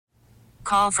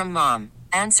Call from mom.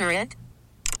 Answer it.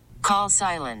 Call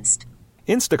silenced.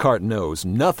 Instacart knows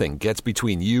nothing gets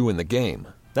between you and the game.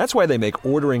 That's why they make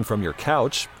ordering from your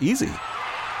couch easy.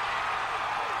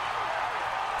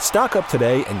 Stock up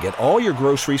today and get all your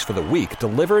groceries for the week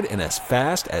delivered in as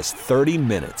fast as 30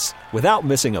 minutes without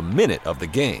missing a minute of the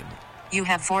game. You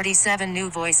have 47 new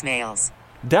voicemails.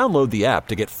 Download the app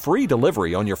to get free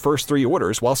delivery on your first 3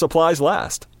 orders while supplies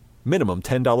last. Minimum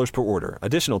 $10 per order.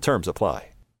 Additional terms apply.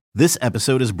 This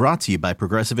episode is brought to you by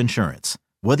Progressive Insurance.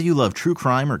 Whether you love true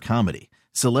crime or comedy,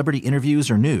 celebrity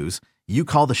interviews or news, you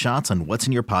call the shots on what's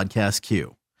in your podcast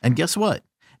queue. And guess what?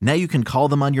 Now you can call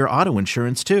them on your auto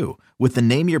insurance too with the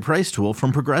Name Your Price tool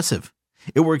from Progressive.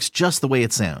 It works just the way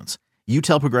it sounds. You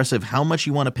tell Progressive how much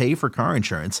you want to pay for car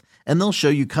insurance, and they'll show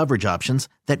you coverage options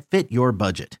that fit your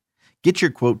budget. Get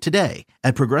your quote today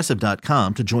at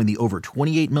Progressive.com to join the over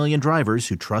 28 million drivers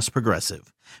who trust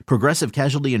Progressive. Progressive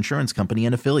Casualty Insurance Company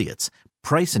and Affiliates.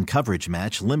 Price and coverage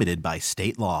match limited by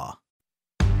state law.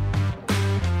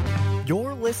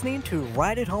 You're listening to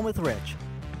Right at Home with Rich,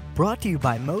 brought to you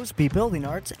by Mosby Building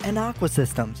Arts and Aqua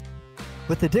Systems,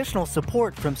 with additional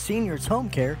support from Seniors Home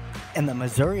Care and the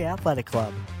Missouri Athletic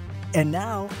Club. And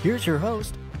now, here's your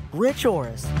host, Rich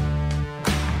Orris.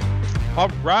 All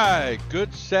right,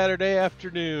 good Saturday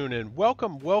afternoon, and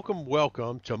welcome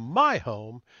to my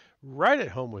home, Right at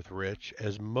Home with Rich.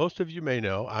 As most of you may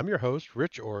know, I'm your host,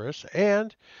 Rich Orris,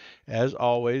 and as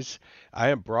always, I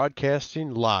am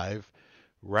broadcasting live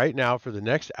right now for the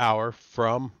next hour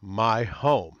from my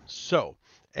home. So,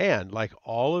 and like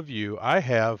all of you, I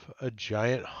have a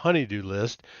giant honey-do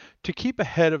list to keep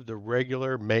ahead of the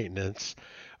regular maintenance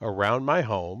around my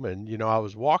home. And, you know, I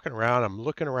was walking around, I'm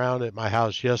looking around at my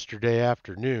house yesterday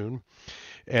afternoon,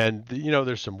 and, you know,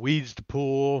 there's some weeds to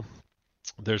pull.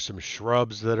 There's some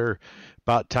shrubs that are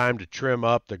about time to trim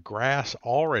up. The grass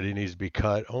already needs to be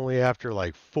cut only after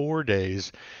like 4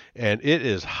 days, and it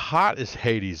is hot as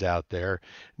Hades out there.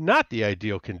 Not the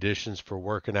ideal conditions for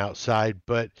working outside,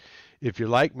 but if you're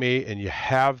like me and you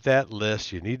have that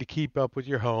list, you need to keep up with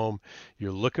your home,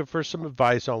 you're looking for some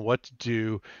advice on what to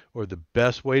do or the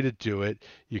best way to do it,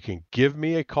 you can give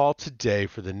me a call today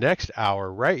for the next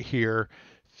hour right here,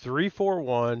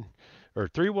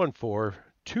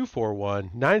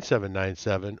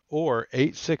 314-241-9797 or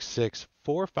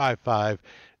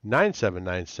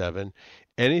 866-455-9797.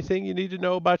 Anything you need to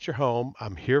know about your home,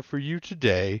 I'm here for you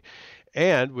today.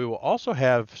 And we will also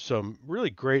have some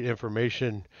really great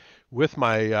information with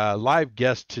my live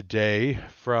guest today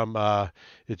from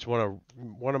it's one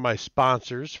of my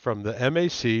sponsors from the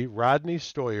MAC. Rodney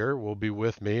Stoyer will be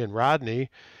with me, and Rodney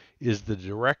is the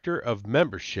director of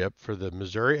membership for the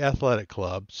Missouri Athletic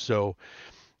Club. So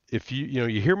if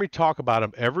you hear me talk about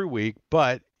them every week,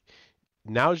 but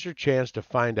now's your chance to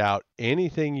find out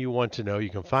anything you want to know. You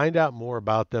can find out more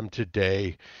about them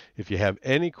today. If you have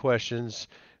any questions,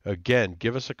 again,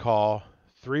 give us a call,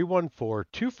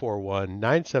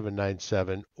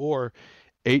 314-241-9797 or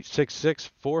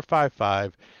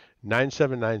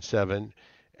 866-455-9797.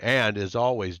 And as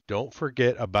always, don't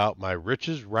forget about my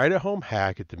Rich's Right at Home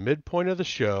hack at the midpoint of the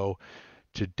show.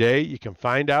 Today, you can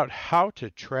find out how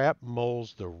to trap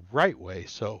moles the right way.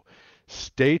 So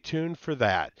stay tuned for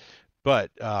that. But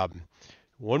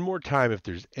one more time, if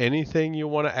there's anything you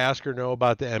want to ask or know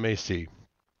about the MAC,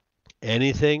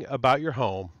 anything about your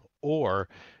home, or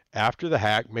after the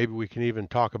hack, maybe we can even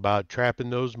talk about trapping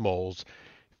those moles,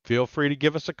 feel free to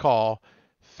give us a call,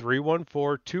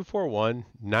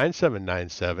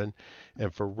 314-241-9797.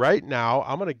 And for right now,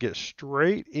 I'm going to get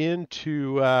straight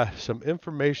into some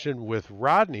information with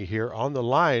Rodney here on the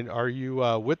line. Are you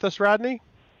with us, Rodney?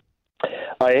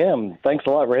 I am. Thanks a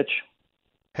lot, Rich.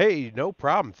 Hey, no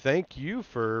problem. Thank you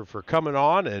for coming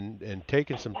on and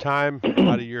taking some time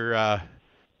out of your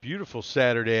beautiful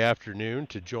Saturday afternoon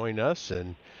to join us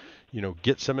and,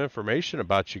 get some information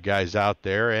about you guys out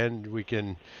there. And we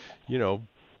can,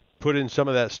 put in some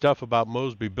of that stuff about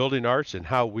Mosby Building Arts and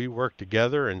how we work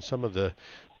together and some of the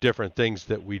different things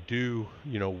that we do,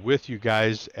 with you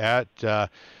guys at the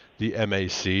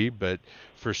MAC. But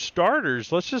for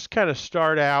starters, let's just kind of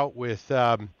start out with,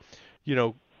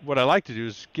 what I like to do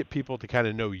is get people to kind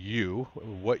of know you,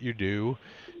 what you do,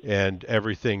 and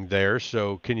everything there.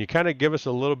 So can you kind of give us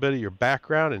a little bit of your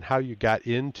background and how you got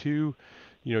into,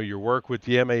 your work with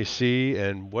the MAC,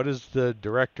 and what does the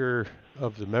director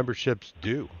of the memberships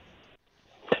do?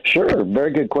 Sure.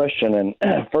 Very good question.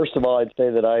 And first of all, I'd say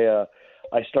that I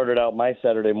started out my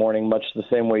Saturday morning much the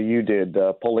same way you did,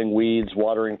 pulling weeds,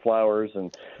 watering flowers,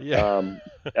 and yeah.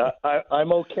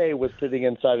 I'm okay with sitting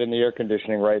inside in the air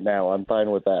conditioning right now. I'm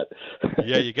fine with that.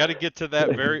 Yeah, you got to get to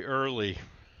that very early.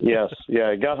 Yes, yeah,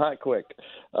 it got hot quick.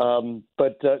 No,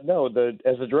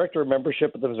 as a director of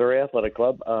membership at the Missouri Athletic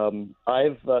Club,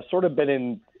 I've sort of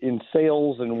been in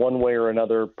sales in one way or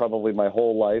another probably my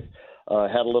whole life.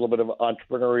 Had a little bit of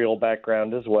entrepreneurial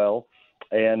background as well.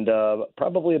 And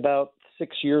probably about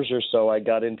 6 years or so, I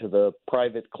got into the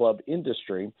private club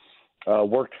industry.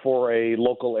 Worked for a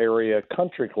local area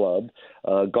country club,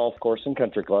 golf course and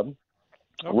country club.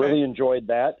 Okay. Really enjoyed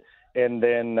that. And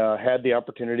then had the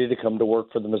opportunity to come to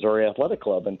work for the Missouri Athletic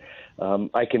Club. And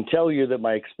I can tell you that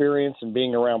my experience in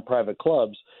being around private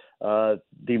clubs, the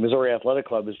Missouri Athletic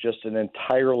Club is just an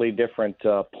entirely different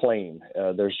plane.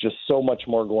 There's just so much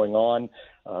more going on.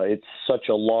 It's such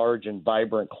a large and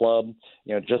vibrant club.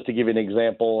 Just to give you an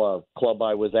example, a club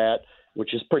I was at,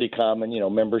 which is pretty common,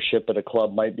 membership at a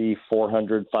club might be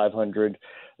 400, 500,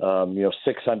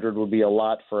 600 would be a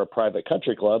lot for a private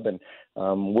country club. And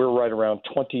we're right around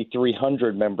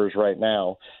 2,300 members right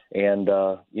now. And,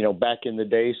 back in the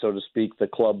day, so to speak, the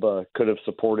club could have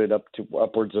supported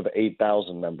upwards of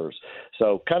 8,000 members.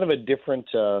 So kind of a different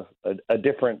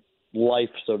life,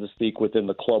 so to speak, within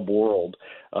the club world.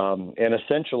 And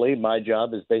essentially my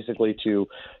job is basically to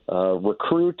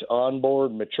recruit,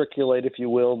 onboard, matriculate, if you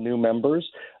will, new members,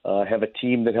 have a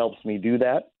team that helps me do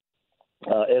that.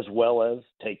 As well as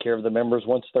take care of the members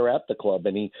once they're at the club,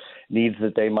 any needs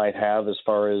that they might have as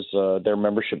far as their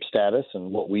membership status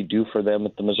and what we do for them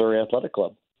at the Missouri Athletic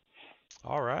Club.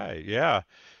 All right. Yeah.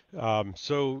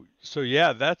 So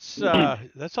yeah, that's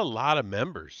a lot of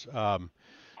members.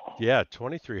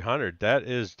 2,300. That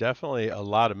is definitely a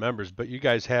lot of members, but you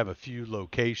guys have a few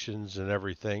locations and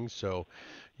everything. So,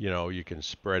 you can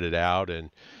spread it out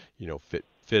and,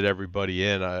 fit everybody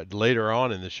in. Later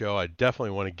on in the show, I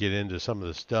definitely want to get into some of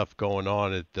the stuff going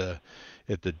on at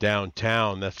the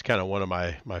downtown. That's kind of one of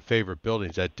my favorite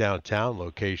buildings, that downtown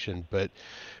location. But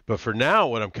for now,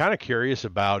 what I'm kind of curious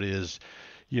about is,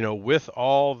 with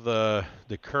all the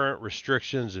current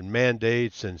restrictions and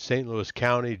mandates, and St. Louis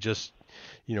County just,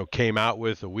 came out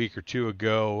with a week or two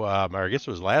ago, or I guess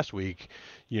it was last week,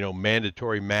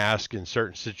 mandatory mask in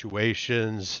certain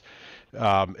situations.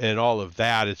 And all of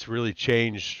that, it's really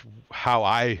changed how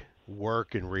I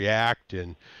work and react.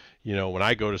 And, when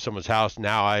I go to someone's house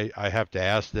now, I have to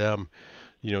ask them,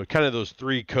 kind of those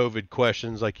 3 COVID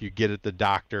questions like you get at the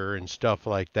doctor and stuff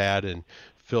like that, and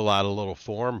fill out a little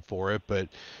form for it. But,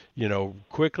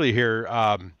 quickly here,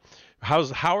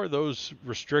 how are those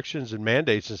restrictions and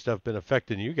mandates and stuff been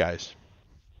affecting you guys?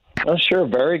 Sure.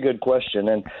 Very good question.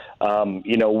 And,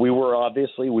 we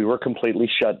were completely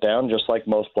shut down just like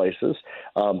most places.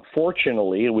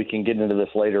 Fortunately, we can get into this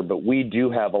later, but we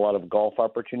do have a lot of golf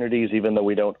opportunities, even though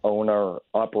we don't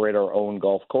operate our own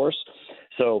golf course.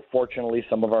 So fortunately,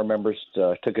 some of our members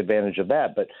took advantage of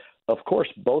that. But of course,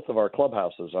 both of our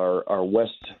clubhouses, our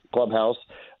West Clubhouse,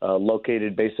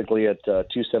 located basically at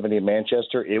 270 in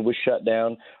Manchester, it was shut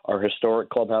down. Our historic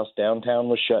clubhouse downtown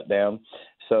was shut down.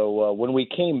 So when we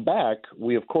came back,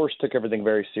 we, of course, took everything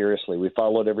very seriously. We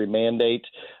followed every mandate.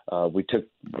 We took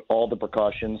all the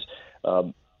precautions.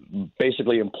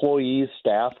 Basically, employees,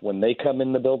 staff, when they come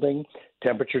in the building,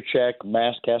 temperature check,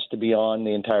 mask has to be on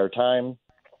the entire time.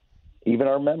 Even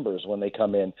our members, when they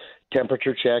come in,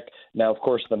 temperature check. Now, of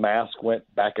course, the mask went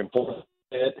back and forth.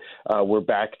 We're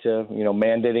back to,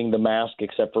 mandating the mask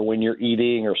except for when you're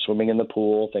eating or swimming in the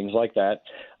pool, things like that.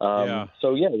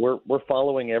 So, we're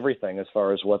following everything as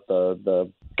far as what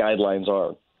the guidelines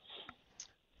are.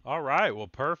 All right. Well,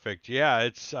 perfect. Yeah,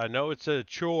 I know it's a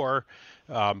chore,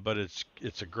 but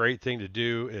it's a great thing to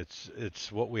do.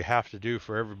 It's what we have to do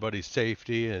for everybody's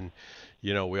safety. And,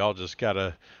 we all just got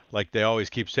to, like they always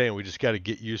keep saying, we just got to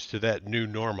get used to that new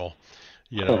normal.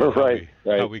 Right.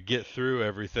 How we get through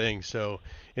everything. So,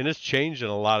 and it's changing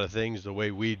a lot of things the way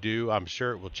we do. I'm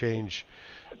sure it will change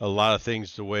a lot of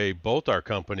things the way both our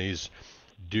companies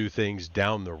do things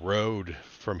down the road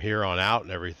from here on out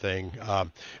and everything.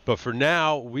 But for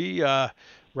now,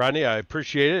 Rodney, I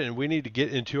appreciate it. And we need to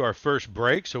get into our first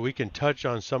break so we can touch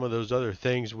on some of those other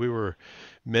things we were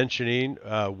mentioning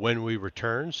when we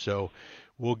return. So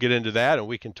we'll get into that, and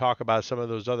we can talk about some of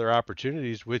those other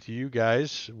opportunities with you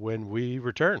guys when we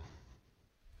return.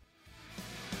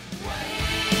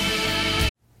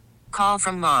 Call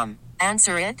from mom.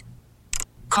 Answer it.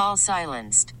 Call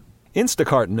silenced.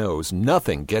 Instacart knows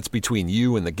nothing gets between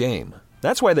you and the game.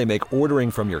 That's why they make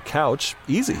ordering from your couch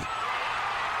easy.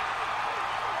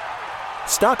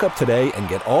 Stock up today and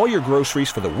get all your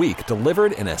groceries for the week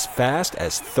delivered in as fast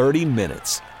as 30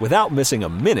 minutes without missing a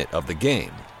minute of the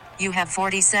game. You have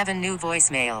 47 new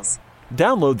voicemails.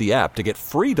 Download the app to get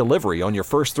free delivery on your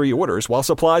first 3 orders while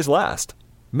supplies last.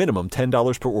 Minimum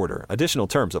 $10 per order. Additional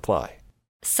terms apply.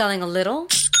 Selling a little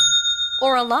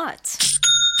or a lot?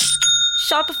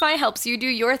 Shopify helps you do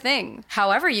your thing,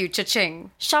 however you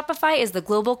cha-ching. Shopify is the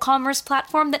global commerce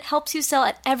platform that helps you sell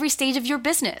at every stage of your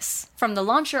business. From the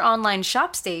launch your online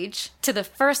shop stage, to the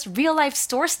first real-life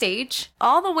store stage,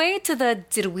 all the way to the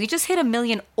did we just hit 1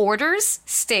 million orders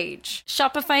stage.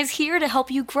 Shopify's here to help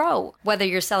you grow. Whether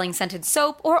you're selling scented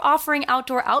soap or offering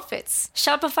outdoor outfits,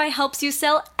 Shopify helps you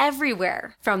sell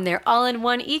everywhere. From their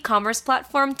all-in-one e-commerce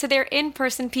platform to their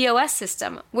in-person POS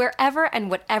system, wherever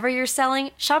and whatever you're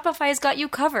selling, Shopify's got you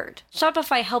covered.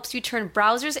 Shopify helps you turn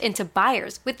browsers into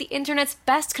buyers with the internet's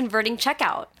best converting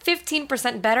checkout.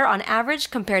 15% better on average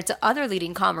compared to other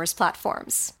leading commerce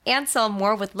platforms. And sell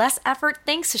more with less effort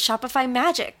thanks to Shopify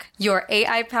Magic, your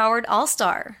AI-powered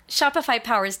all-star. Shopify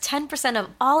powers 10% of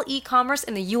all e-commerce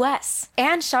in the US.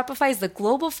 And Shopify is the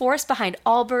global force behind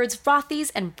Allbirds,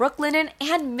 Rothy's, and Brooklinen,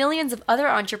 and millions of other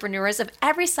entrepreneurs of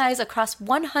every size across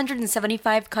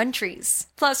 175 countries.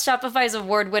 Plus, Shopify's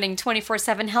award-winning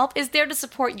 24/7 help is there to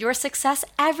support your success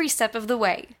every step of the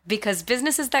way. Because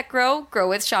businesses that grow, grow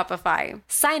with Shopify.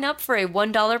 Sign up for a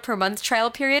 $1 per month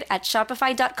trial period at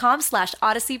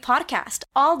shopify.com/Odyssey Podcast,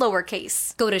 all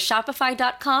lowercase. Go to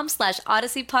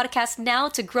shopify.com/Odyssey Podcast now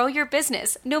to grow your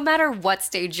business, no matter what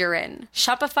stage you're in.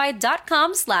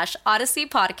 Shopify.com/Odyssey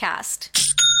Podcast.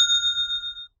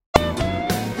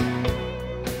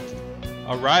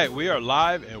 All right, we are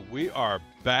live and we are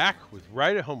back with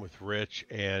Right at Home with Rich,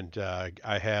 and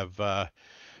I have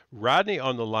Rodney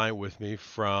on the line with me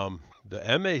from the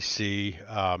MAC,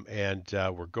 and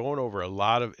we're going over a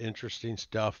lot of interesting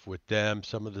stuff with them,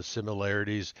 some of the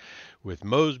similarities with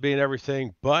Mosby and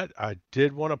everything, but I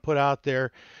did want to put out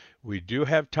there, we do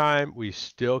have time. We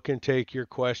still can take your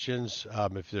questions.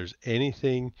 If there's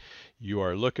anything you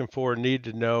are looking for, need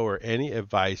to know, or any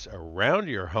advice around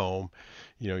your home,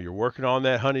 you know, you're working on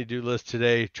that honey-do list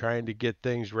today, trying to get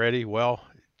things ready, well,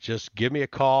 just give me a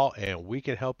call and we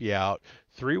can help you out.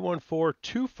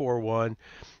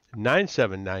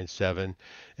 314-241-9797.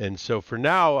 And so for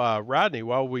now, Rodney,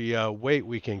 while we wait,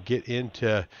 we can get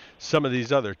into some of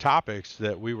these other topics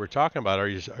that we were talking about. Are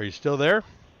you still there?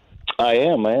 I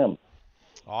am.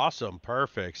 Awesome.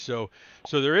 Perfect. So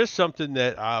there is something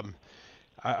that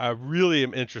I really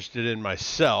am interested in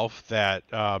myself, that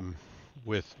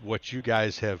with what you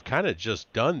guys have kind of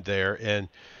just done there. And,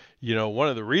 you know, one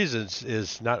of the reasons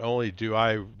is not only do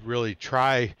I really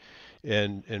try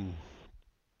and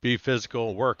be physical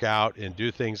and work out and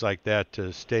do things like that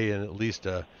to stay in at least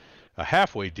a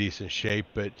halfway decent shape,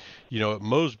 but, you know, at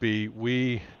Mosby,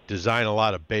 we design a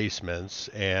lot of basements,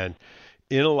 and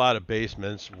in a lot of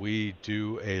basements, we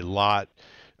do a lot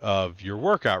of your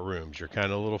workout rooms, your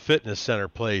kind of little fitness center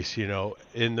place, you know,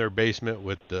 in their basement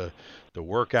with the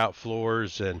workout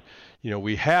floors. And, you know,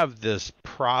 we have this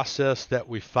process that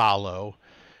we follow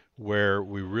where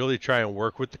we really try and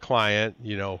work with the client,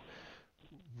 you know,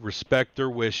 respect their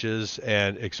wishes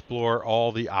and explore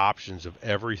all the options of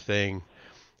everything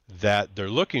that they're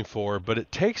looking for. But it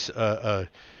takes a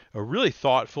really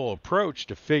thoughtful approach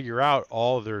to figure out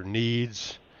all their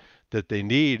needs that they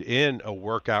need in a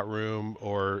workout room,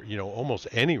 or, you know, almost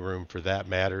any room for that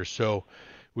matter. So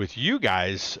with you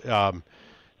guys,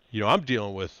 you know, I'm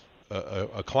dealing with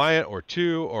a client or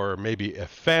two, or maybe a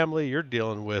family. You're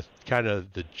dealing with kind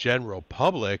of the general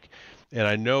public. And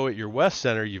I know at your West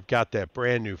Center, you've got that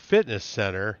brand new fitness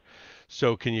center.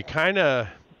 So can you kind of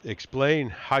explain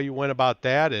how you went about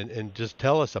that, and just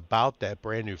tell us about that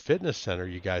brand new fitness center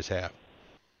you guys have?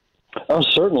 Oh,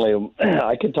 certainly.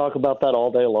 I could talk about that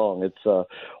all day long. It's a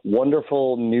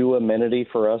wonderful new amenity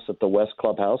for us at the West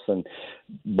Clubhouse. And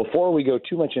before we go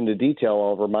too much into detail,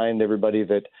 I'll remind everybody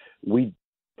that we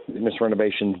fitness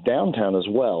renovations downtown as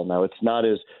well. Now, it's not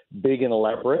as big and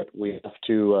elaborate. We have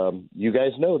to, you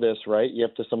guys know this, right? You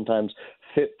have to sometimes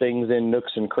fit things in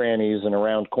nooks and crannies and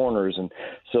around corners. And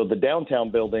so the downtown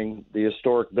building, the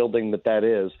historic building that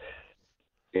is,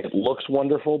 it looks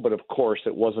wonderful, but of course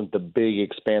it wasn't the big,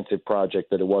 expansive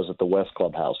project that it was at the West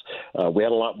Clubhouse. We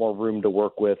had a lot more room to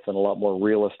work with and a lot more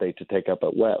real estate to take up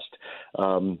at West.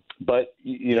 But,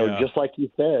 you know, just like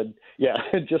you said,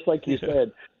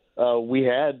 said, we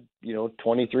had, you know,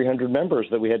 2,300 members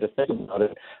that we had to think about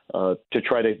it to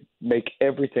try to make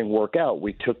everything work out.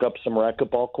 We took up some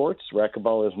racquetball courts.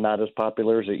 Racquetball is not as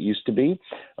popular as it used to be,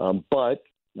 but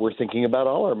we're thinking about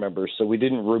all our members. So we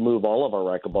didn't remove all of our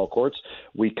racquetball courts.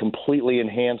 We completely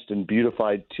enhanced and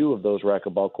beautified 2 of those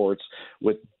racquetball courts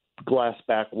with glass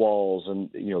back walls. And,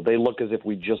 you know, they look as if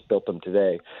we just built them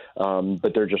today,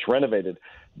 but they're just renovated.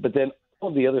 But then all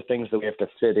of the other things that we have to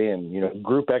fit in,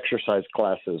 group exercise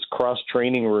classes, cross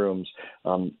training rooms,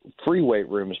 free weight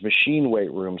rooms, machine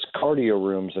weight rooms, cardio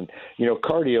rooms. And,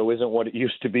 cardio isn't what it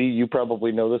used to be. You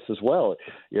probably know this as well.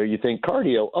 You think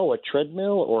cardio, a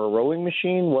treadmill or a rowing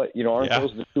machine, aren't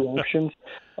those the two options?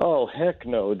 Oh, heck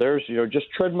no. There's, just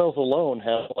treadmills alone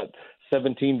have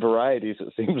 17 varieties,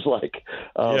 it seems like.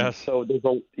 Yes. So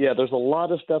there's a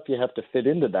lot of stuff you have to fit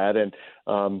into that.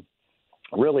 And,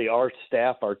 really, our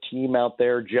staff, our team out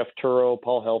there, Jeff Turo,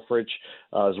 Paul Helfrich,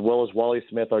 as well as Wally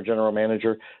Smith, our general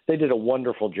manager, they did a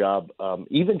wonderful job,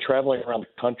 even traveling around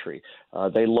the country.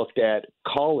 They looked at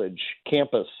college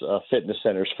campus fitness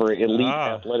centers for elite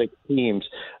athletic teams.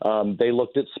 They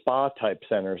looked at spa-type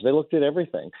centers. They looked at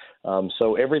everything.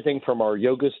 So everything from our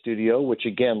yoga studio, which,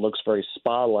 again, looks very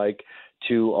spa-like,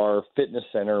 to our fitness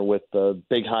center with the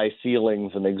big high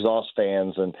ceilings and exhaust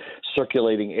fans and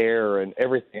circulating air and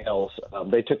everything else.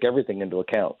 They took everything into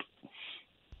account.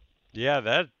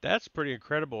 Yeah, that's pretty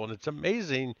incredible. And it's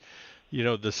amazing,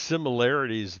 the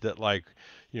similarities that,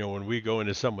 when we go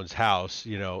into someone's house,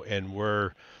 and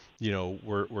we're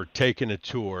taking a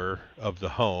tour of the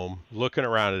home, looking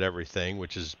around at everything,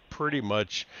 which is pretty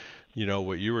much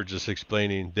what you were just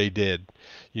explaining, they did,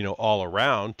 all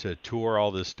around to tour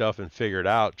all this stuff and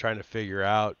trying to figure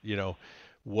out,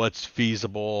 what's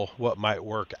feasible, what might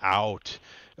work out.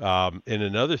 And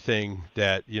another thing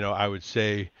that, I would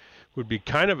say would be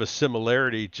kind of a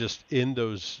similarity just in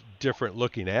those different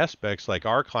looking aspects. Like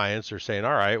our clients are saying,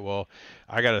 all right, well,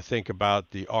 I got to think about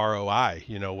the ROI,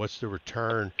 what's the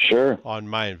return on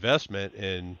my investment?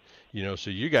 And, so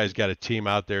you guys got a team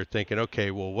out there thinking,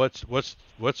 okay, well,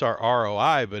 what's our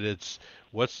ROI, but it's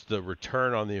what's the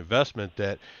return on the investment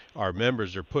that our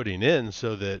members are putting in,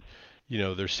 so that,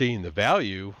 they're seeing the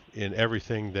value in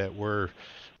everything that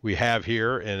we have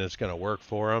here, and it's going to work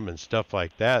for them and stuff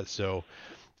like that. So,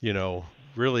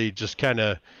 really just kind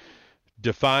of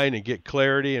define and get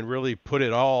clarity and really put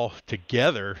it all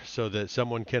together so that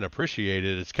someone can appreciate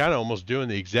it. It's kind of almost doing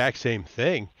the exact same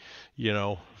thing,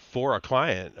 for a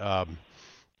client,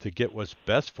 to get what's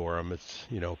best for them. It's,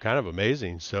 kind of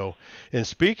amazing. So, and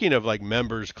speaking of like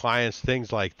members, clients,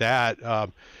 things like that,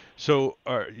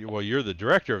 you're the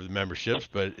director of the memberships,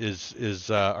 but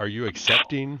are you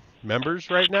accepting members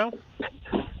right now?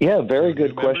 Yeah, very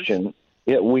good question.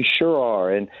 Yeah, we sure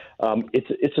are. And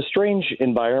it's a strange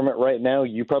environment right now.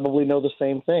 You probably know the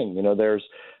same thing. There's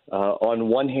on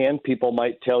one hand, people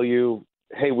might tell you,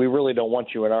 hey, we really don't want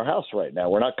you in our house right now.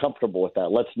 We're not comfortable with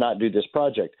that. Let's not do this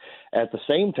project. At the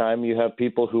same time, you have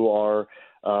people who are,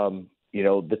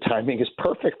 the timing is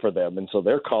perfect for them. And so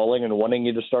they're calling and wanting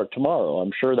you to start tomorrow.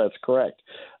 I'm sure that's correct.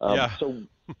 So,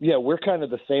 we're kind of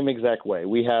the same exact way.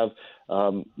 We have,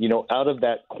 out of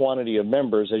that quantity of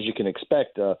members, as you can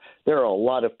expect, there are a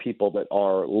lot of people that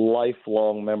are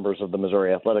lifelong members of the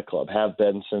Missouri Athletic Club, have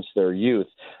been since their youth.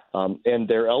 And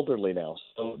they're elderly now.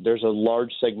 So there's a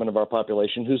large segment of our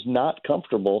population who's not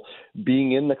comfortable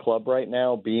being in the club right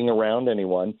now, being around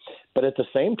anyone. But at the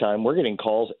same time, we're getting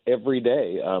calls every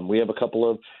day. We have a couple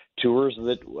of tours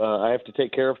that I have to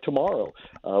take care of tomorrow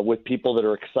with people that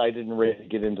are excited and ready to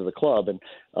get into the club.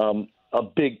 And a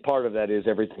big part of that is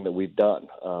everything that we've done.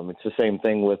 It's the same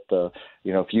thing with,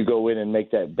 if you go in and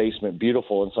make that basement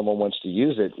beautiful and someone wants to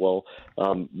use it, well,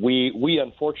 we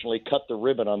unfortunately cut the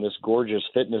ribbon on this gorgeous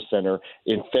fitness center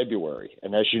in February.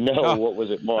 And as you know, what was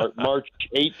it, March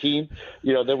 18th?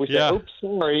 Then we said, oops,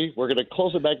 sorry, we're going to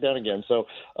close it back down again. So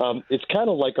it's kind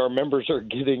of like our members are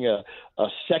getting a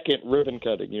second ribbon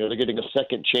cutting. They're getting a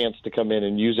second chance to come in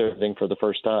and use everything for the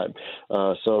first time.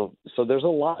 So there's a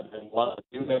lot of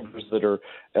new members that are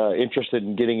interested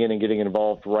in getting in and getting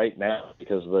involved right now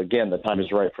because, again, the time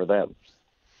is right for them.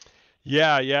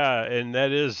 Yeah, and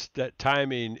that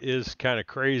timing is kind of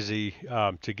crazy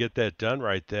to get that done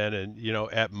right then.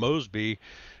 And, at Mosby,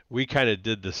 we kind of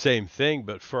did the same thing,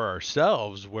 but for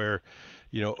ourselves where,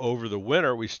 over the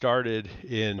winter, we started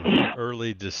in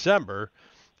early December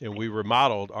and we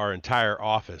remodeled our entire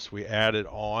office. We added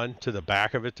on to the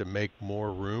back of it to make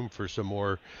more room for some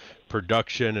more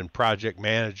production and project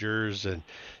managers and,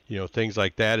 things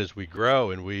like that as we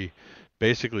grow. And we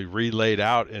basically relaid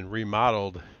out and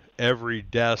remodeled every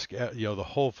desk, the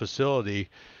whole facility,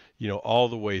 all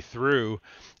the way through.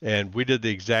 And we did the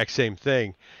exact same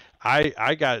thing.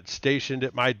 I got stationed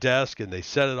at my desk and they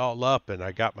set it all up and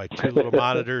I got my two little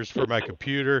monitors for my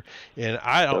computer. And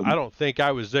I don't think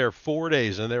I was there 4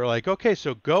 days. And they were like, okay,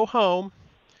 so go home.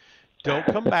 Don't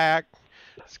come back.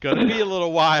 It's going to be a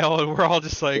little while. And we're all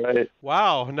just like,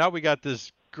 wow, now we got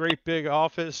this great big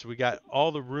office. We got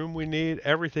all the room we need.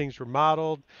 Everything's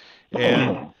remodeled.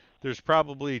 And there's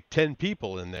probably 10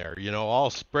 people in there, all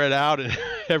spread out, and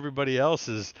everybody else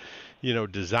is,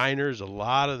 designers. A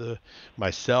lot of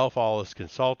myself, all as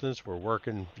consultants, we're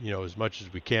working, as much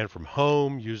as we can from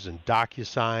home, using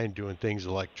DocuSign, doing things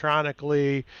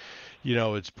electronically.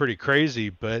 It's pretty crazy,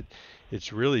 but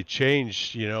it's really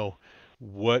changed,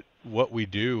 what we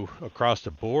do across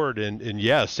the board. And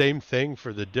yeah, same thing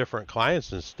for the different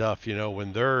clients and stuff,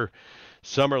 when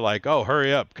some are like, oh,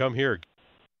 hurry up, come here.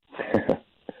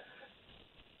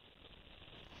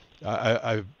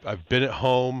 I've been at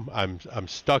home. I'm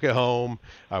stuck at home.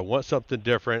 I want something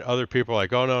different. Other people are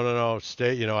like, oh, no,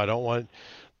 stay. I don't want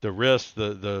the risk,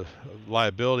 the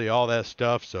liability, all that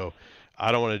stuff. So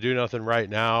I don't want to do nothing right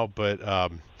now.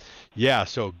 But yeah,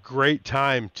 so great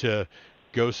time to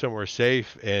go somewhere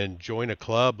safe and join a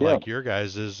club like your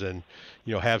guys's, and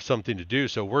have something to do.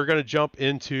 So we're going to jump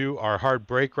into our hard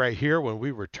break right here. When we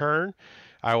return,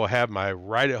 I will have my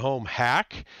right at home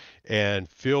hack. And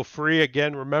feel free,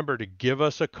 again, remember to give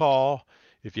us a call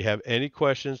if you have any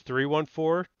questions,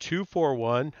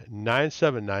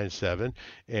 314-241-9797,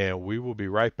 and we will be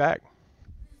right back.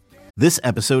 This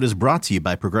episode is brought to you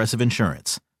by Progressive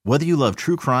Insurance. Whether you love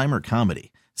true crime or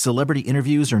comedy, celebrity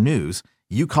interviews or news,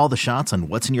 you call the shots on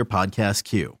what's in your podcast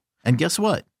queue. And guess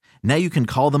what? Now you can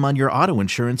call them on your auto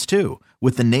insurance too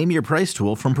with the Name Your Price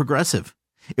tool from Progressive.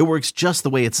 It works just the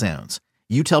way it sounds.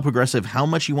 You tell Progressive how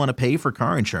much you want to pay for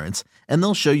car insurance, and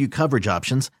they'll show you coverage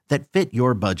options that fit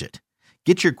your budget.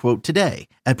 Get your quote today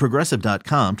at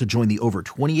Progressive.com to join the over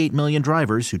 28 million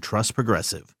drivers who trust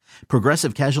Progressive.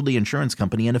 Progressive Casualty Insurance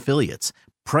Company and Affiliates.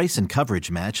 Price and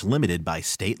coverage match limited by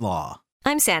state law.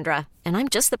 I'm Sandra, and I'm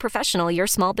just the professional your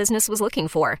small business was looking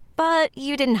for. But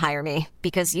you didn't hire me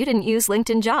because you didn't use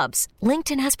LinkedIn Jobs.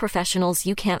 LinkedIn has professionals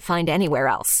you can't find anywhere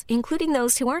else, including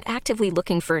those who aren't actively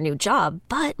looking for a new job,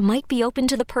 but might be open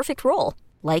to the perfect role,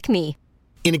 like me.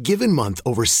 In a given month,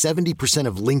 over 70%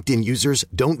 of LinkedIn users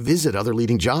don't visit other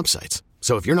leading job sites.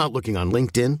 So if you're not looking on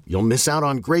LinkedIn, you'll miss out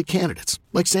on great candidates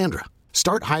like Sandra.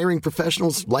 Start hiring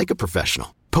professionals like a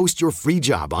professional. Post your free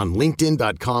job on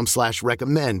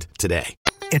linkedin.com/recommend today.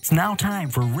 It's now time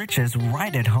for Rich's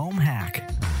Right at Home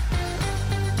hack.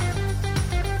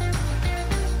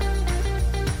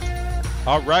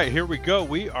 All right, here we go.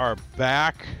 We are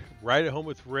back. Right at Home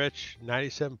with Rich,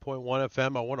 97.1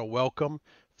 FM. I want to welcome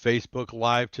Facebook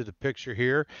Live to the picture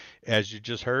here. As you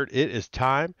just heard, it is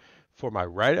time for my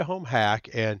right at home hack.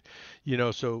 And,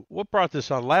 so what brought this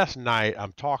on last night,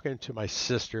 I'm talking to my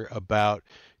sister about,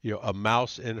 a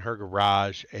mouse in her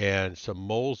garage and some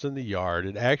moles in the yard.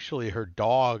 And actually her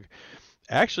dog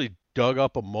actually dug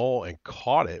up a mole and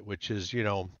caught it, which is,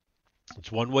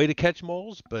 it's one way to catch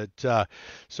moles. But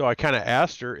so I kind of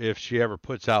asked her if she ever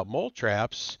puts out mole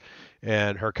traps.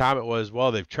 And her comment was,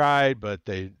 well, they've tried, but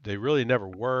they really never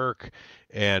work.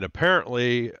 And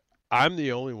apparently I'm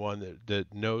the only one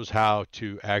that knows how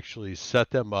to actually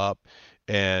set them up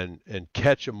and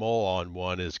catch a mole on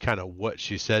one, is kind of what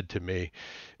she said to me.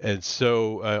 And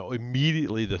so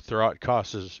immediately the thought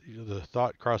crosses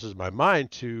my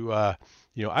mind to, I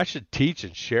should teach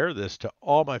and share this to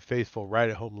all my faithful Right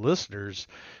at Home listeners,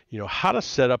 how to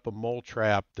set up a mole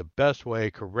trap the best way,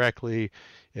 correctly,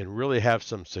 and really have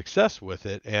some success with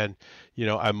it. And,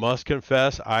 I must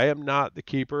confess, I am not the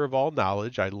keeper of all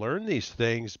knowledge. I learned these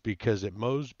things because at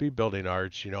Mosby Building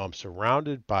Arts, I'm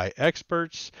surrounded by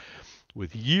experts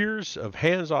with years of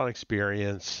hands-on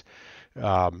experience,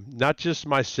 not just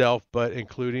myself, but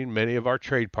including many of our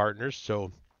trade partners.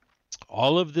 So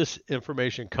all of this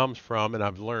information comes from, and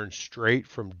I've learned straight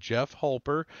from Jeff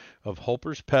Holper of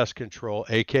Holper's Pest Control,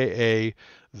 aka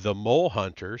the Mole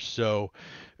Hunter. So,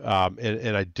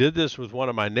 and I did this with one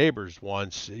of my neighbors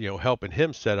once, helping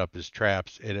him set up his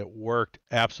traps, and it worked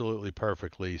absolutely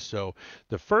perfectly. So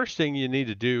the first thing you need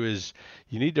to do is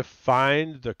you need to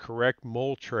find the correct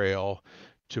mole trail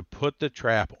to put the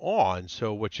trap on.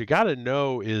 So what you got to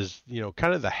know is,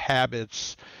 kind of the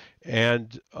habits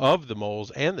and of the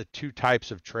moles and the two types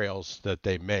of trails that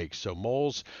they make. So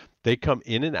moles, they come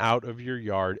in and out of your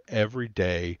yard every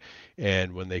day.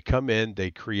 And when they come in,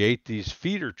 they create these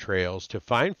feeder trails to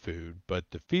find food. But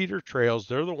the feeder trails,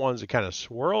 they're the ones that kind of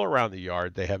swirl around the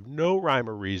yard. They have no rhyme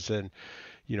or reason.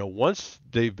 Once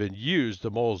they've been used,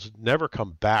 the moles never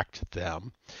come back to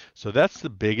them. So that's the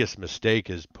biggest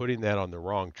mistake, is putting that on the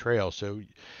wrong trail. So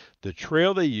the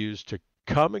trail they use to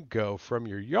come and go from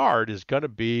your yard is going to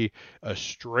be a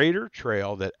straighter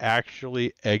trail that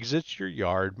actually exits your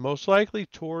yard, most likely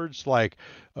towards like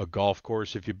a golf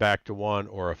course if you back to one,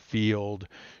 or a field,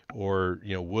 or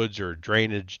woods or a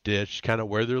drainage ditch, kind of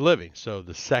where they're living. So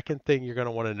the second thing you're going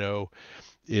to want to know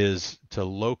is to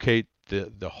locate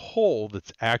the hole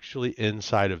that's actually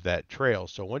inside of that trail.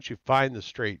 So once you find the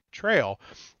straight trail,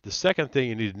 the second thing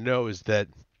you need to know is that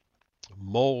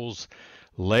moles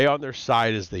lay on their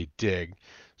side as they dig.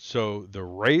 So the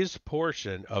raised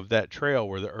portion of that trail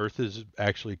where the earth is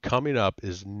actually coming up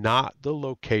is not the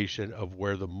location of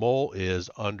where the mole is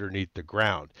underneath the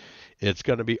ground. It's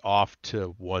going to be off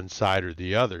to one side or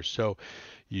the other. So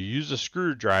you use a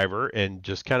screwdriver and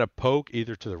just kind of poke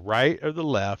either to the right or the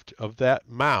left of that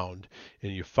mound,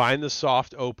 and you find the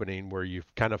soft opening where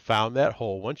you've kind of found that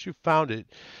hole. Once you've found it,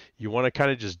 you want to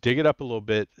kind of just dig it up a little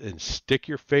bit and stick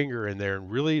your finger in there and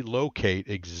really locate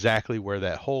exactly where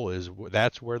that hole is.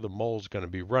 That's where the mole is going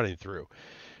to be running through.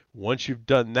 Once you've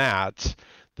done that,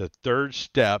 the third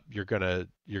step, you're going to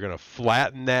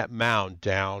flatten that mound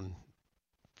down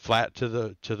flat to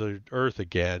the earth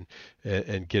again,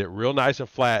 and get it real nice and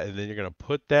flat, and then you're going to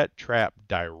put that trap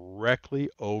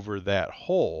directly over that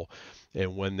hole.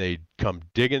 And when they come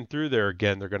digging through there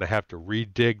again, they're going to have to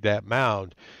redig that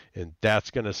mound, and that's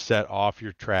going to set off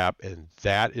your trap, and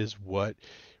that is what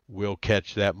will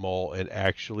catch that mole and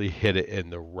actually hit it in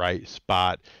the right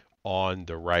spot on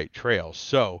the right trail.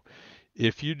 So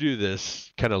if you do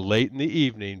this kind of late in the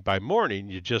evening, by morning,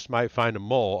 you just might find a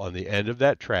mole on the end of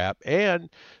that trap. And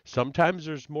sometimes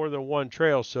there's more than one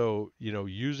trail. So,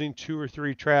 using 2 or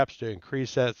 3 traps to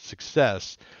increase that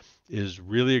success is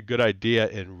really a good idea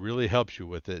and really helps you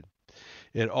with it.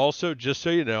 And also, just so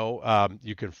you know,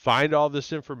 you can find all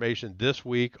this information this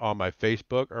week on my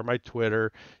Facebook or my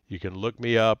Twitter. You can look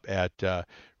me up at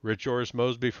Rich Orris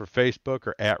Mosby for Facebook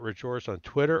or at Rich Orris on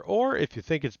Twitter. Or if you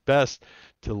think it's best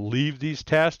to leave these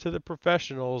tasks to the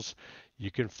professionals, you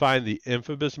can find the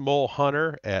infamous mole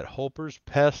hunter at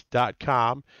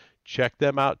holperspest.com. Check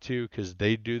them out too, because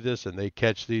they do this and they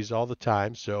catch these all the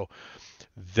time. So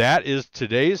that is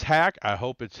today's hack. I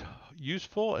hope it's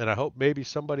useful, and I hope maybe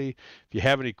somebody, if you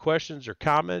have any questions or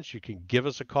comments, you can give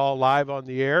us a call live on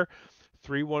the air,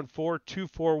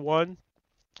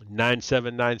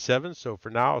 314-241-9797. So for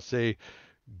now, I'll say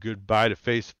goodbye to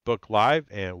Facebook Live,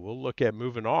 and we'll look at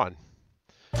moving on.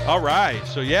 All right.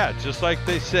 So yeah, just like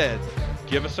they said,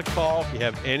 give us a call if you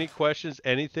have any questions,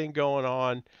 anything going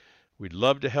on. We'd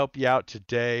love to help you out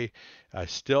today. I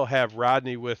still have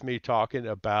Rodney with me talking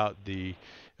about the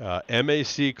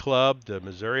MAC Club, the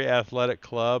Missouri Athletic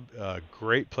Club.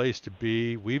 Great place to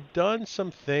be. We've done some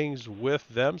things with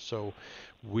them, so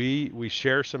we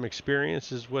share some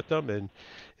experiences with them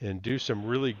and do some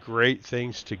really great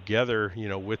things together,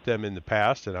 with them in the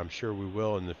past, and I'm sure we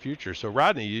will in the future. So,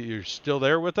 Rodney, you're still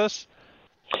there with us?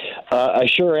 I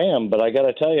sure am, but I got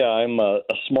to tell you, I'm a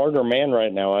smarter man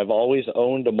right now. I've always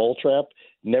owned a mole trap,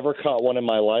 never caught one in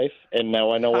my life, and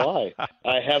now I know why.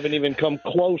 I haven't even come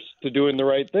close to doing the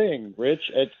right thing, Rich.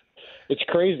 It's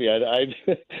crazy.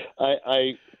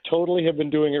 I totally have been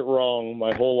doing it wrong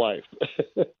my whole life.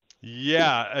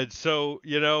 Yeah, and so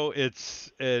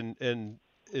it's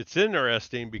it's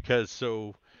interesting because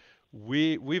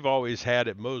we've always had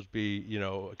at Mosby,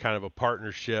 kind of a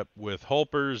partnership with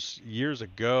Holpers years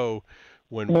ago.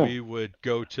 When we would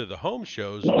go to the home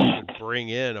shows, we would bring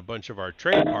in a bunch of our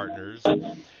trade partners,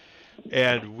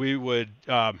 and we would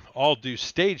all do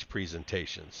stage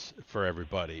presentations for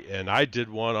everybody. And I did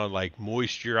one on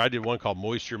moisture. I did one called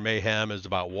Moisture Mayhem. It's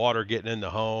about water getting in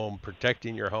the home,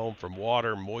 protecting your home from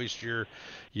water, moisture,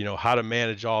 how to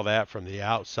manage all that from the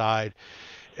outside.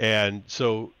 And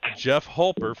so Jeff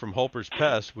Holper from Holper's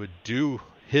Pest would do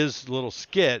his little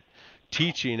skit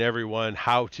teaching everyone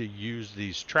how to use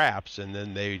these traps, and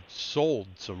then they sold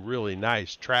some really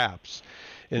nice traps.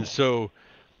 And so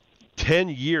 10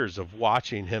 years of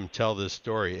watching him tell this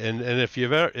story, and if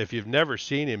you've never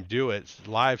seen him do it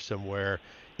live somewhere,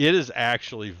 it is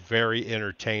actually very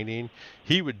entertaining.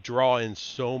 He would draw in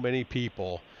so many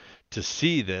people to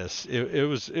see this. It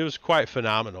was quite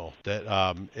phenomenal.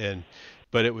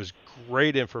 But it was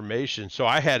great information. So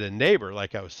I had a neighbor,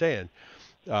 like I was saying,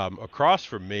 across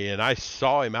from me, and I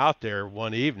saw him out there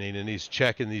one evening, and he's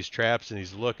checking these traps and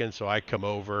he's looking. So I come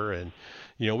over, and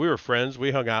we were friends.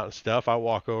 We hung out and stuff. I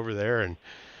walk over there and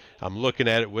I'm looking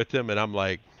at it with him, and I'm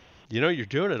like, you're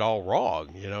doing it all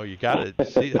wrong. You got to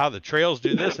see how the trails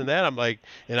do this and that. I'm like,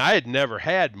 and I had never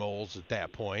had moles at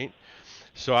that point.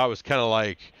 So I was kind of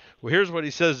like, well, here's what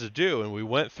he says to do. And we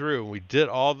went through and we did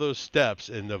all those steps.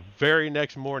 And the very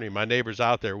next morning, my neighbor's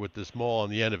out there with this mole on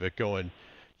the end of it going,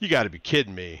 you got to be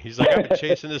kidding me. He's like, I've been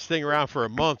chasing this thing around for a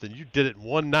month and you did it in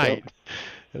one night.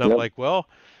 And I'm like, well,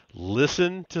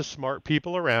 listen to smart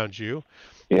people around you,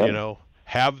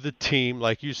 have the team.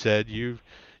 Like you said, you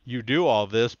do all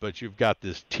this, but you've got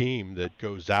this team that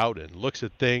goes out and looks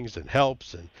at things and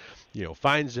helps and,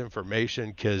 finds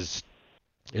information, because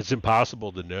it's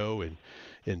impossible to know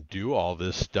and do all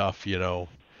this stuff,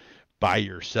 by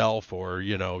yourself, or,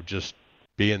 just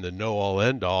being the know all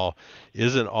end all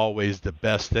isn't always the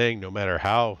best thing, no matter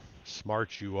how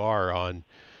smart you are on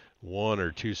one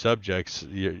or two subjects.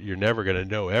 You're never going to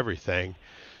know everything.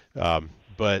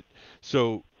 But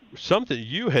so something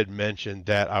you had mentioned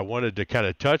that I wanted to kind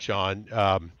of touch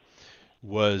on,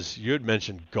 was you had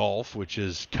mentioned golf, which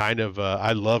is kind of,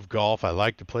 I love golf. I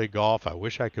like to play golf. I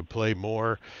wish I could play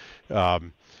more.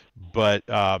 But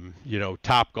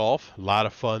Top Golf, a lot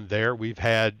of fun there. We've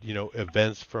had,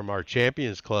 events from our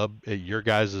Champions Club at your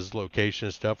guys' location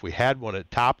and stuff. We had one at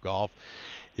Top Golf.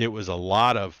 It was a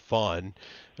lot of fun.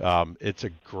 It's a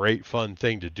great fun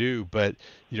thing to do. But,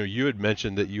 you had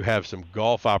mentioned that you have some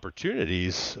golf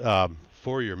opportunities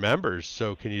for your members.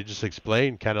 So can you just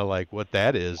explain kind of like what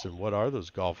that is and what are those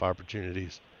golf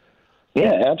opportunities?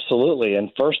 Yeah, absolutely.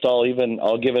 And first,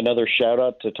 I'll give another shout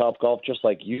out to Top Golf, just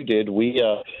like you did. We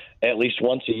at least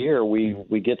once a year we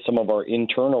get some of our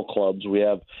internal clubs. We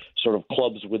have sort of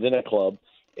clubs within a club,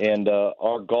 and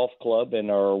our golf club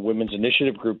and our Women's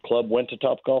Initiative Group club went to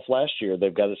Top Golf last year.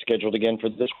 They've got it scheduled again for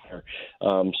this year.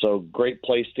 So great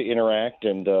place to interact,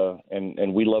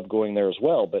 and we love going there as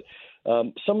well. But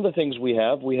some of the things we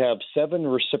have 7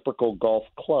 reciprocal golf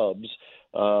clubs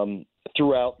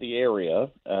throughout the area.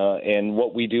 And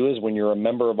what we do is when you're a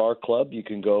member of our club, you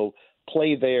can go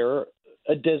play there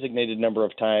a designated number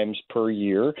of times per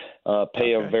year,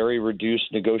 pay a very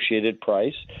reduced negotiated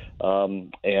price,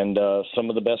 and some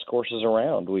of the best courses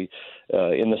around. We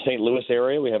in the St. Louis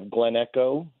area, we have Glen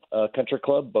Echo Country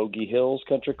Club, Bogey Hills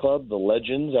Country Club, the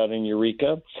Legends out in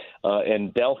Eureka,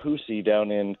 and Dalhousie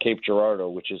down in Cape Girardeau,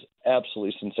 which is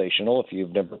absolutely sensational. If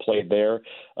you've never played there,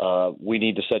 we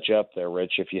need to set you up there,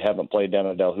 Rich. If you haven't played down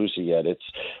at Dalhousie yet, it's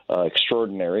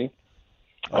extraordinary.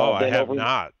 I have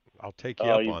not. I'll take you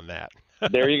up on that.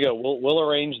 There you go. We'll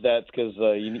arrange that because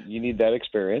you need that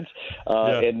experience.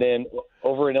 And then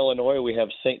over in Illinois, we have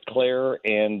St. Clair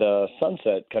and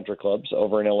Sunset Country Clubs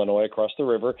over in Illinois across the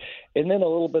river. And then a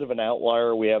little bit of an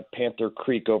outlier, we have Panther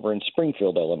Creek over in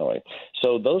Springfield, Illinois.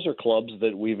 So those are clubs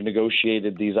that we've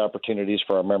negotiated these opportunities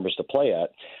for our members to play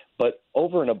at. But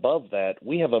over and above that,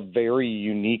 we have a very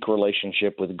unique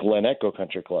relationship with Glen Echo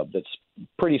Country Club that's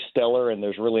pretty stellar, and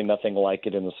there's really nothing like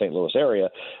it in the St. Louis area.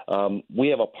 We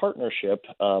have a partnership,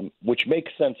 which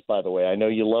makes sense, by the way. I know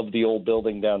you love the old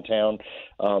building downtown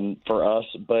for us,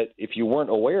 but if you weren't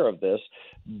aware of this,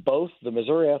 both the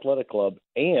Missouri Athletic Club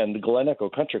and Glen Echo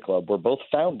Country Club were both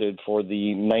founded for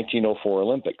the 1904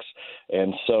 Olympics.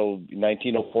 And so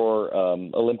 1904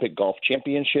 Olympic Golf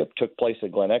Championship took place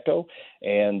at Glen Echo,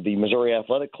 and the Missouri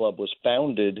Athletic Club was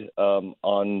founded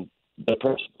on the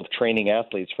principle of training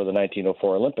athletes for the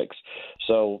 1904 Olympics.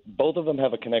 So both of them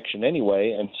have a connection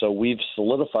anyway, and so we've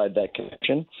solidified that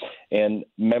connection, and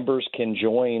members can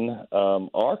join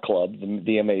our club,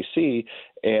 the MAC,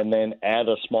 and then add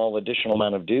a small additional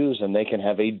amount of dues, and they can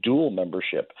have a dual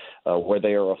membership where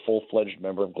they are a full-fledged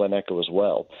member of Glen Echo as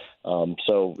well.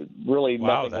 So really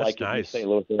nothing like it in the St.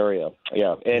 Louis area.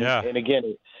 Yeah, and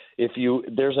again,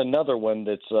 there's another one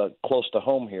that's close to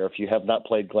home here. If you have not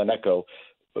played Glen Echo,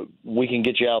 we can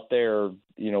get you out there,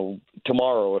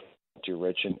 tomorrow if you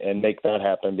want to, Rich, and make that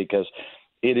happen, because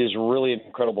it is really an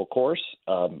incredible course.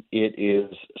 It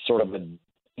is sort of a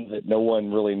that no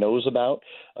one really knows about.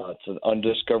 It's an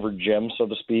undiscovered gem, so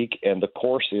to speak, and the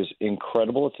course is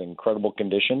incredible. It's in incredible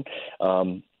condition.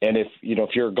 And if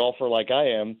you're a golfer like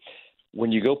I am,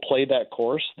 when you go play that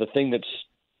course, the thing that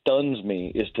stuns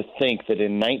me is to think that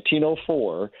in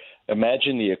 1904,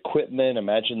 imagine the equipment,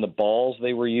 imagine the balls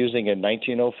they were using in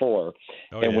 1904.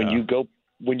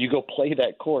 When you go play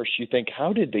that course, you think,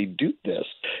 how did they do this?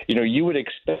 You would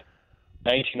expect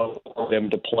 1904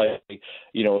 them to play,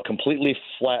 a completely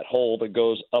flat hole that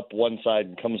goes up one side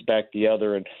and comes back the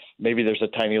other, and maybe there's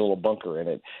a tiny little bunker in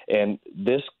it. And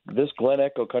this Glen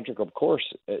Echo Country Club course,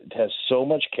 it has so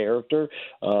much character,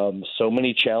 so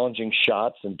many challenging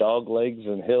shots and dog legs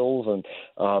and hills,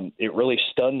 and it really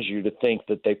stuns you to think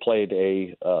that they played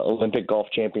a Olympic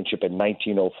Golf Championship in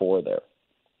 1904 there.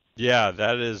 Yeah,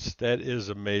 that is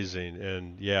amazing,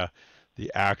 and the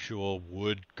actual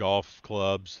wood golf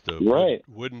clubs, the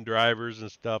wooden drivers and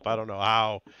stuff. I don't know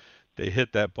how they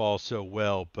hit that ball so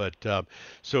well. But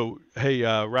hey,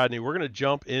 Rodney, we're going to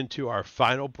jump into our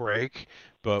final break.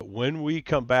 But when we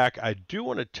come back, I do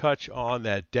want to touch on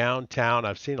that downtown.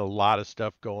 I've seen a lot of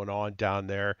stuff going on down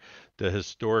there, the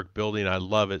historic building. I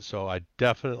love it. So I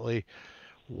definitely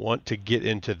want to get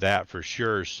into that for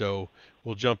sure. So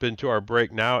we'll jump into our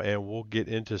break now, and we'll get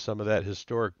into some of that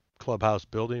historic clubhouse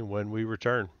building when we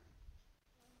return.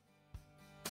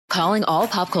 Calling all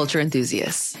pop culture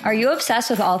enthusiasts. Are you obsessed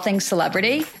with all things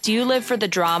celebrity? Do you live for the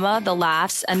drama, the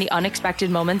laughs, and the unexpected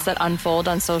moments that unfold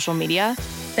on social media?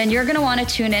 Then you're going to want to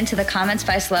tune in to the Comments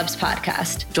by Celebs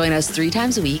podcast. Join us 3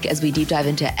 times a week as we deep dive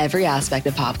into every aspect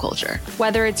of pop culture.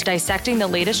 Whether it's dissecting the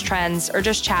latest trends or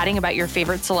just chatting about your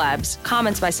favorite celebs,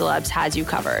 Comments by Celebs has you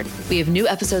covered. We have new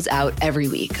episodes out every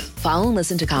week. Follow and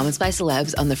listen to Comments by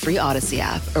Celebs on the free Odyssey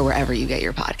app or wherever you get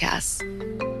your podcasts.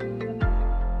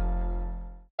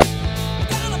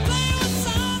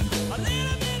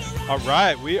 All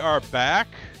right, we are back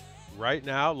right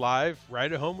now, live, right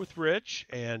at home with Rich,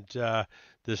 and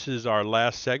this is our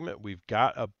last segment. We've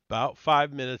got about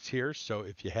 5 minutes here, so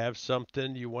if you have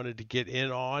something you wanted to get in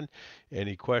on,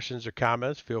 any questions or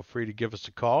comments, feel free to give us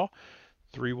a call,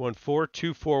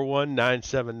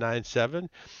 314-241-9797.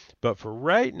 But for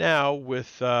right now,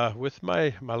 with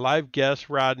my live guest,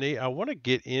 Rodney, I want to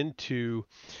get into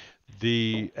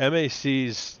the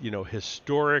MAC's,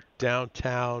 historic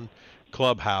downtown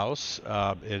clubhouse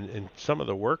and some of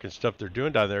the work and stuff they're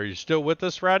doing down there. Are you still with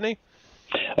us, Rodney?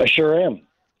 I sure am.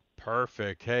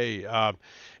 Perfect. Hey,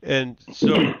 and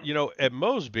so, at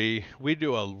Mosby, we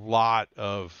do a lot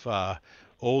of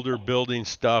older building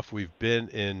stuff. We've been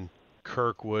in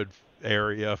Kirkwood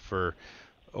area for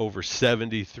over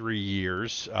 73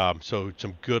 years. So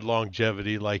some good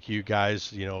longevity like you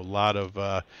guys, a lot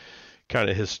of kind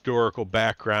of historical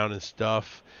background and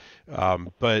stuff.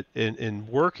 But in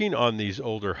working on these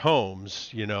older homes,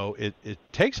 it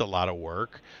takes a lot of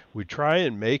work. We try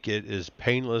and make it as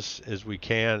painless as we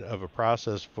can of a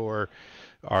process for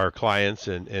our clients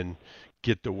and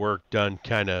get the work done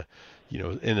kind of,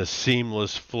 in a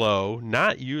seamless flow.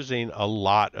 Not using a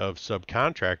lot of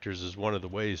subcontractors is one of the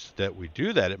ways that we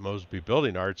do that at Mosby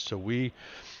Building Arts. So we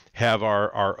have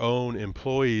our own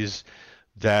employees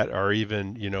that are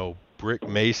even, brick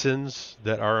masons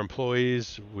that are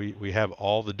employees. We have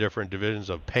all the different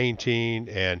divisions of painting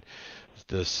and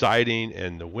the siding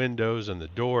and the windows and the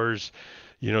doors,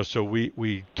 so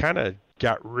we kind of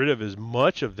got rid of as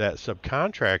much of that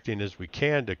subcontracting as we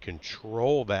can to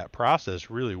control that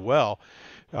process really well.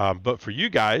 But for you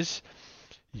guys,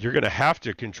 you're going to have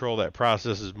to control that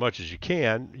process as much as you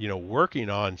can, working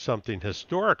on something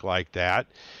historic like that.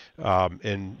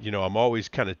 And I'm always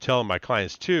kind of telling my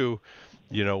clients too,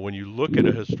 when you look at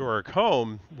a historic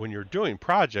home, when you're doing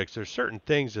projects, there's certain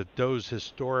things that those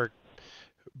historic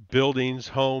buildings,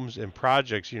 homes, and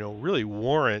projects, really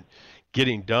warrant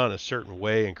getting done a certain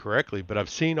way and correctly. But I've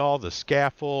seen all the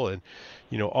scaffold and,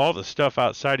 all the stuff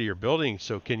outside of your building.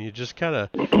 So can you just kind of,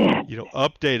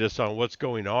 update us on what's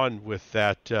going on with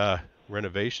that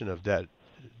renovation of that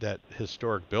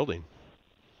historic building?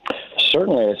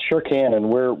 Certainly, it sure can, and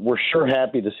we're sure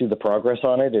happy to see the progress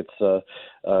on it. It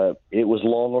was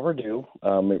long overdue.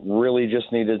 It really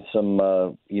just needed some,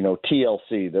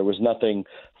 TLC. There was nothing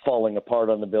falling apart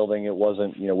on the building. It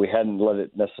wasn't, we hadn't let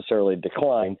it necessarily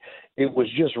decline. It was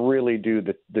just really due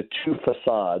the 2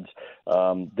 facades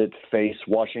that face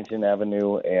Washington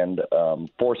Avenue and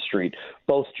 4th Street,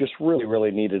 both just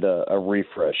really needed a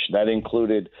refresh. That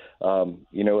included, as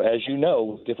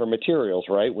different materials,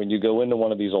 right? When you go into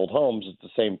one of these old homes, it's the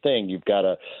same thing. You've got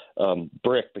a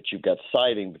brick, but you've got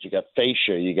siding, but you got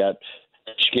fascia, you got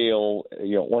scale,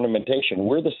 ornamentation.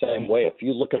 We're the same way. If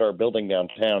you look at our building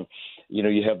downtown,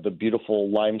 you have the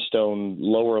beautiful limestone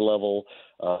lower level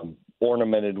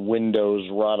ornamented windows,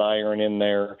 wrought iron in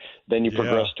there. Then you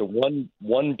progress to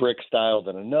one brick style,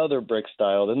 then another brick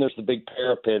style. Then there's the big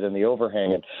parapet and the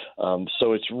overhang.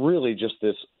 So it's really just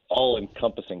this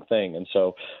all-encompassing thing. And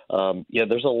so,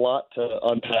 there's a lot to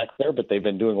unpack there, but they've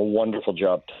been doing a wonderful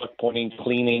job tuck pointing,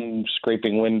 cleaning,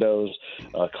 scraping windows,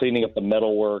 cleaning up the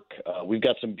metalwork. We've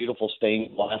got some beautiful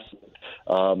stained glass.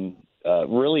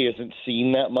 Really isn't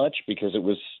seen that much because it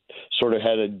was sort of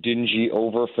had a dingy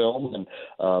overfilm and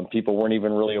people weren't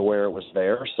even really aware it was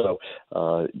there. So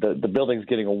the building's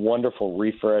getting a wonderful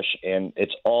refresh, and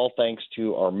it's all thanks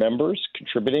to our members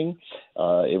contributing.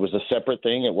 It was a separate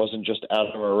thing. It wasn't just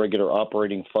out of our regular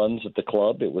operating funds at the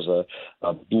club. It was a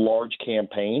large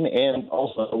campaign. And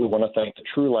also we want to thank the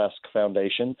True Lask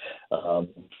Foundation,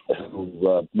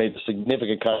 who made a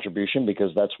significant contribution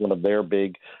because that's one of their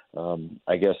big,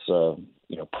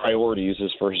 priorities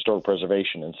is for historic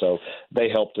preservation. And so they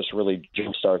helped us really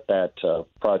jumpstart that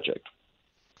project.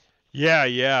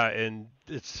 Yeah. And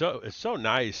it's so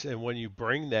nice. And when you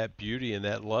bring that beauty and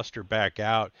that luster back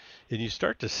out and you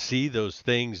start to see those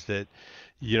things that,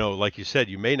 like you said,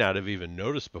 you may not have even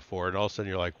noticed before. And all of a sudden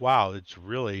you're like, wow, it's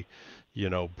really,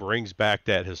 brings back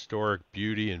that historic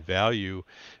beauty and value.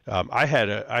 I had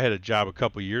a job a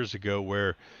couple years ago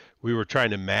where we were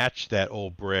trying to match that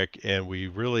old brick, and we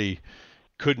really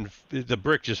the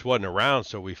brick just wasn't around,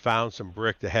 so we found some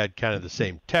brick that had kind of the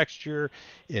same texture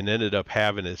and ended up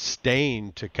having a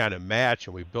stain to kind of match,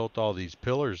 and we built all these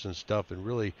pillars and stuff and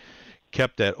really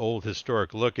kept that old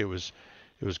historic look. It was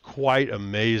quite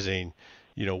amazing,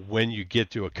 when you get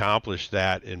to accomplish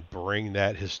that and bring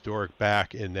that historic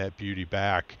back and that beauty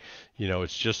back.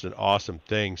 It's just an awesome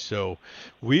thing. So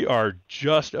we are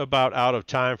just about out of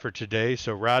time for today.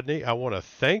 So Rodney, I want to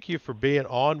thank you for being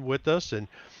on with us and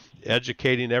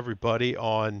educating everybody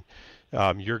on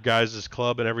your guys'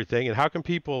 club and everything. And how can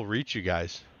people reach you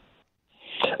guys?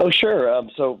 Oh, sure.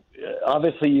 So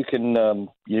obviously you can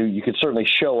you could certainly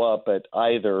show up at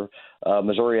either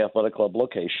Missouri Athletic Club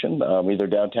location, either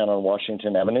downtown on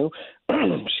Washington Avenue,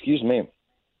 excuse me,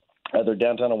 either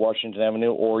downtown on Washington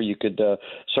Avenue, or you could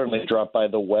certainly drop by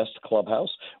the West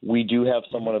Clubhouse. We do have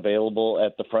someone available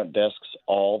at the front desks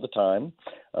all the time.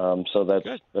 So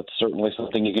that's certainly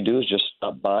something you can do, is just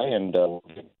stop by and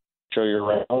show you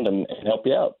around and help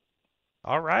you out.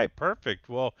 All right, perfect.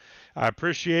 Well, I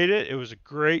appreciate it. It was a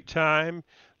great time.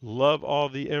 Love all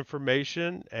the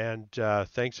information. And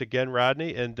thanks again,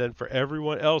 Rodney. And then for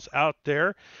everyone else out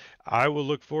there, I will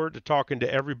look forward to talking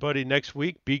to everybody next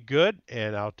week. Be good,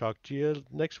 and I'll talk to you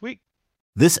next week.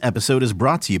 This episode is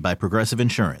brought to you by Progressive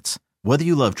Insurance. Whether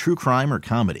you love true crime or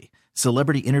comedy,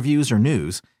 celebrity interviews or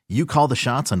news, you call the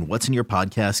shots on what's in your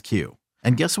podcast queue.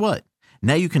 And guess what?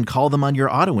 Now you can call them on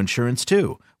your auto insurance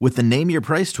too, with the Name Your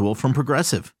Price tool from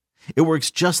Progressive. It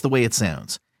works just the way it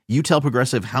sounds. You tell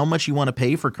Progressive how much you want to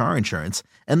pay for car insurance,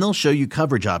 and they'll show you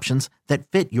coverage options that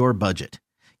fit your budget.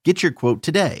 Get your quote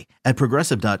today at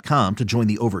Progressive.com to join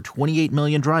the over 28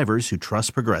 million drivers who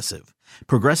trust Progressive.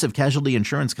 Progressive Casualty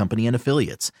Insurance Company and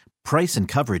Affiliates. Price and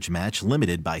coverage match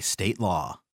limited by state law.